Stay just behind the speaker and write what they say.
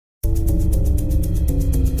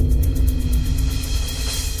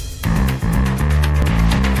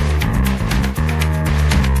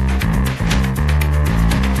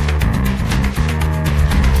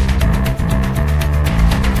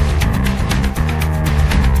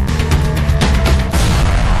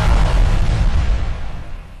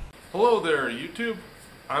there, YouTube.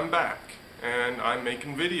 I'm back and I'm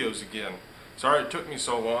making videos again. Sorry it took me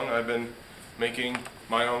so long. I've been making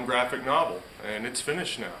my own graphic novel and it's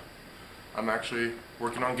finished now. I'm actually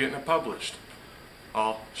working on getting it published.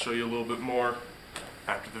 I'll show you a little bit more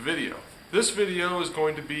after the video. This video is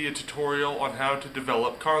going to be a tutorial on how to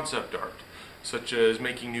develop concept art, such as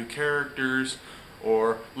making new characters,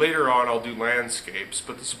 or later on I'll do landscapes,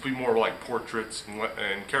 but this will be more like portraits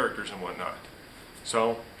and characters and whatnot.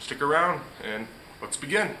 So stick around and let's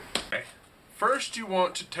begin. Okay. First you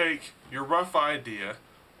want to take your rough idea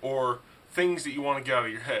or things that you want to get out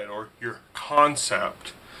of your head, or your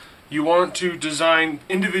concept. You want to design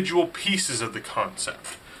individual pieces of the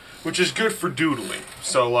concept, which is good for doodling.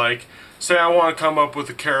 So like, say I want to come up with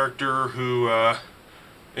a character who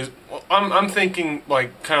I'm thinking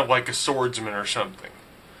like kind of like a swordsman or something.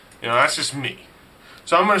 You know, that's just me.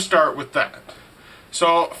 So I'm going to start with that.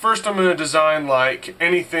 So first I'm going to design like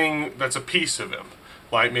anything that's a piece of him.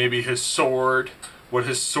 Like maybe his sword, what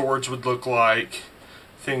his swords would look like,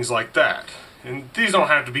 things like that. And these don't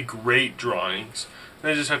have to be great drawings.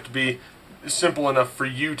 They just have to be simple enough for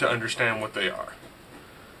you to understand what they are.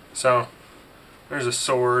 So there's a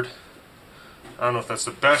sword. I don't know if that's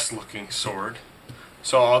the best looking sword.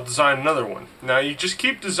 So I'll design another one. Now you just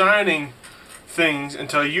keep designing things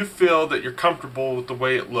until you feel that you're comfortable with the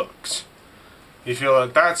way it looks. You feel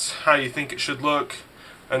that that's how you think it should look,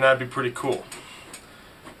 and that'd be pretty cool.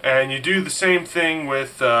 And you do the same thing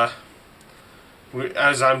with, as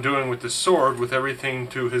I'm doing with the sword, with everything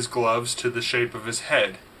to his gloves, to the shape of his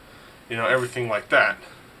head. You know, everything like that.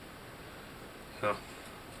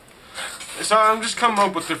 So I'm just coming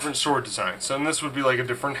up with different sword designs. And this would be like a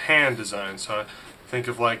different hand design. So I think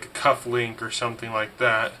of like a cuff link or something like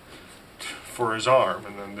that for his arm.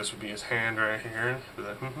 And then this would be his hand right here.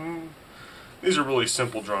 These are really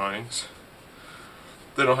simple drawings.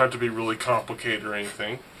 They don't have to be really complicated or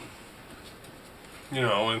anything. You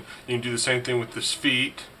know, and you can do the same thing with his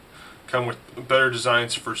feet. Come with better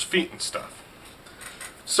designs for his feet and stuff.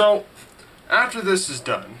 So, after this is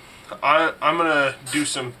done, I'm going to do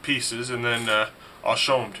some pieces and then I'll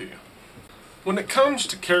show them to you. When it comes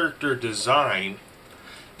to character design,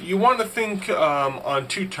 you want to think on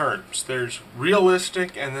two terms. There's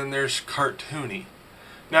realistic and then there's cartoony.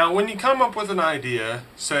 Now, when you come up with an idea,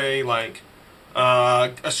 say like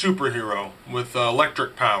a superhero with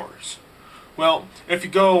electric powers. Well, if you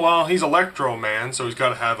go, well, he's Electro Man, so he's got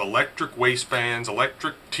to have electric waistbands,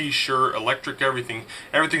 electric t-shirt, electric everything.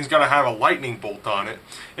 Everything's got to have a lightning bolt on it.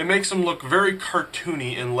 It makes him look very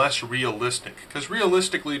cartoony and less realistic. Because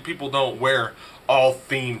realistically, people don't wear all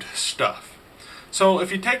themed stuff. So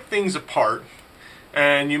if you take things apart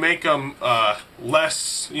and you make them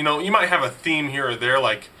less, you know, you might have a theme here or there,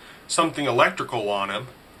 like something electrical on him.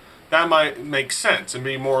 That might make sense and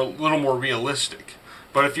be a little more realistic.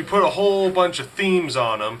 But if you put a whole bunch of themes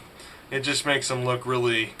on them, it just makes them look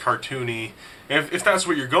really cartoony. If that's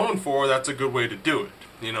what you're going for, that's a good way to do it.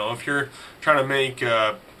 You know, if you're trying to make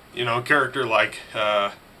you know, a character like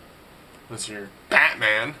let's see here,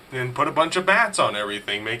 Batman, then put a bunch of bats on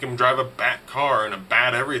everything. Make him drive a bat car and a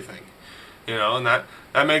bat everything. You know, and that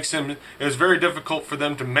makes him. It was very difficult for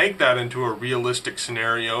them to make that into a realistic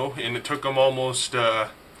scenario, and it took them almost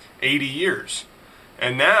 80 years.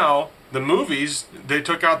 And now the movies, they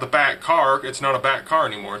took out the bat car. It's not a bat car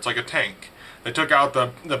anymore. It's like a tank. They took out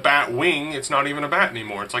the bat wing. It's not even a bat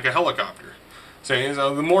anymore. It's like a helicopter.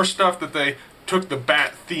 So the more stuff that they took the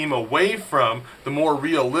bat theme away from, the more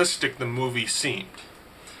realistic the movie seemed.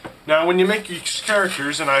 Now when you make your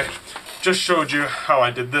characters, and I just showed you how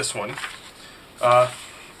I did this one.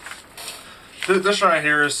 This right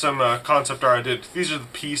here is some concept art I did. These are the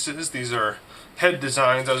pieces. These are head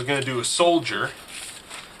designs. I was going to do a soldier.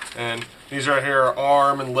 And these right here are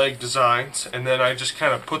arm and leg designs, and then I just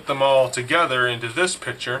kind of put them all together into this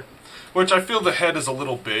picture, which I feel the head is a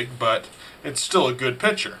little big, but it's still a good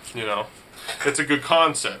picture, you know. It's a good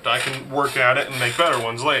concept. I can work at it and make better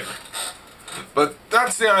ones later. But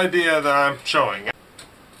that's the idea that I'm showing.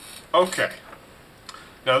 Okay.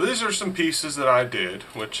 Now these are some pieces that I did,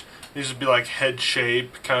 which these would be like head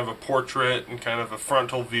shape, kind of a portrait, and kind of a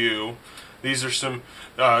frontal view. These are some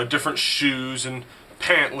different shoes and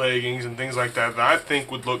pant leggings and things like that I think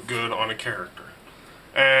would look good on a character.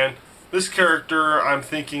 And this character, I'm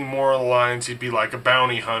thinking more along the lines he'd be like a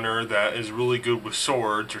bounty hunter that is really good with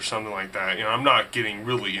swords or something like that. You know, I'm not getting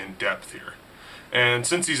really in depth here. And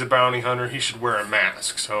since he's a bounty hunter, he should wear a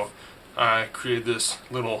mask. So I created this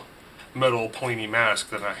little metal pointy mask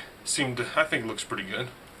that I think looks pretty good.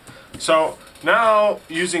 So now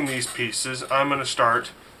using these pieces, I'm going to start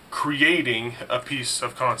creating a piece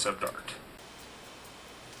of concept art.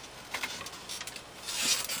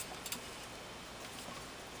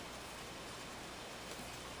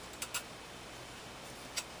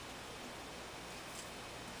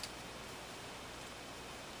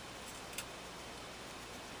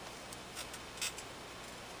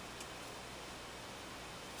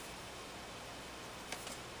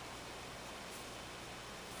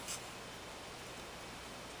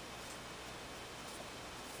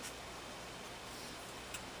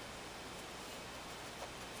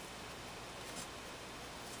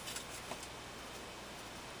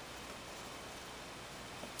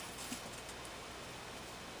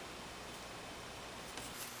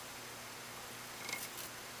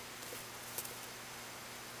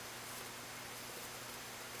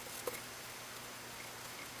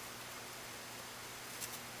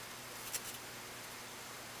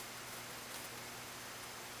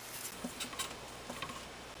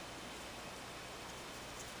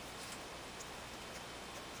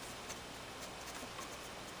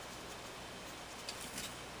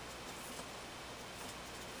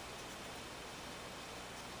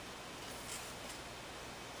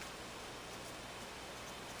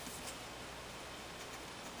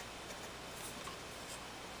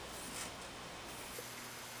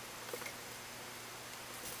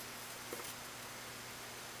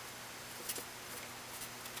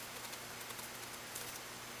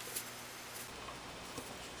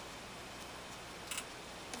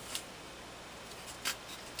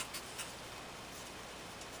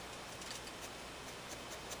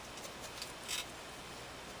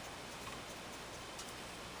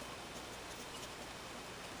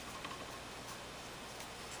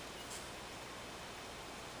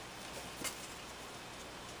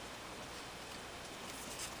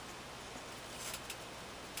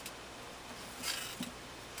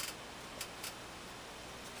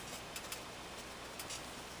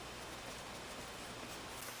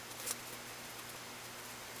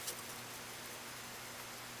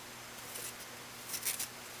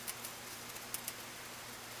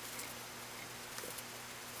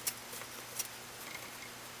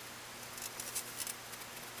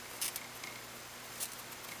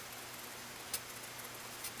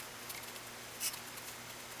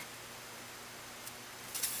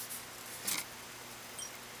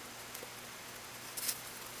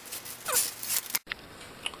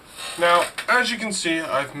 Now, as you can see,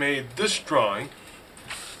 I've made this drawing,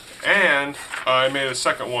 and I made a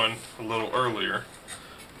second one a little earlier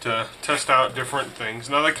to test out different things.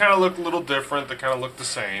 Now, they kind of look a little different, they kind of look the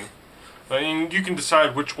same. I mean, you can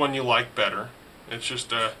decide which one you like better. It's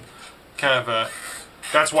just a kind of a...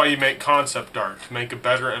 That's why you make concept art, to make a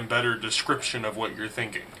better and better description of what you're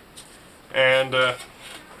thinking. And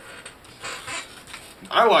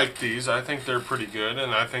I like these. I think they're pretty good,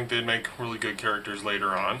 and I think they make really good characters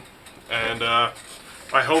later on. And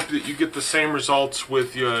I hope that you get the same results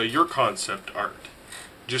with your concept art.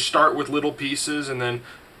 Just start with little pieces and then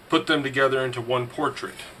put them together into one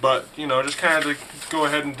portrait. But, you know, just kind of go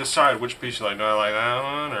ahead and decide which piece you like. Do I like that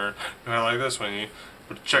one, or do I like this one? You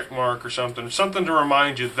put a check mark or something to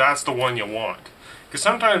remind you that's the one you want. Because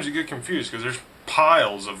sometimes you get confused, because there's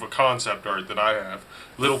piles of concept art that I have.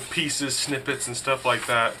 Little pieces, snippets, and stuff like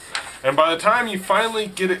that. And by the time you finally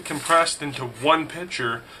get it compressed into one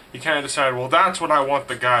picture, you kind of decide, well, that's what I want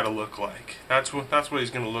the guy to look like. That's what he's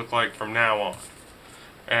going to look like from now on.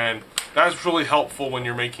 And that's really helpful when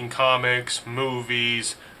you're making comics,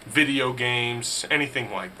 movies, video games,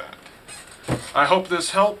 anything like that. I hope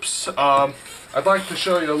this helps. I'd like to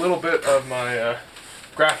show you a little bit of my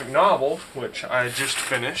graphic novel, which I just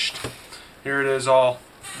finished. Here it is, all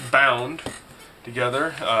bound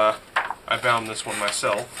together. I bound this one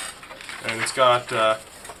myself. And it's got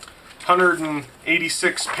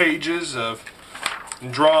 186 pages of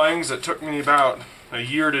drawings that took me about a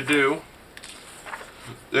year to do.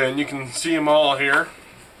 And you can see them all here.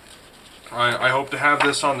 I hope to have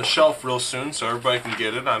this on the shelf real soon so everybody can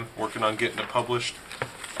get it. I'm working on getting it published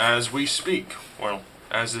as we speak. Well,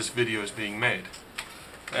 as this video is being made.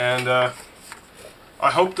 And I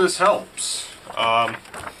hope this helps.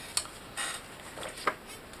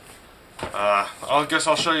 I guess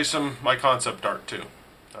I'll show you some of my concept art too.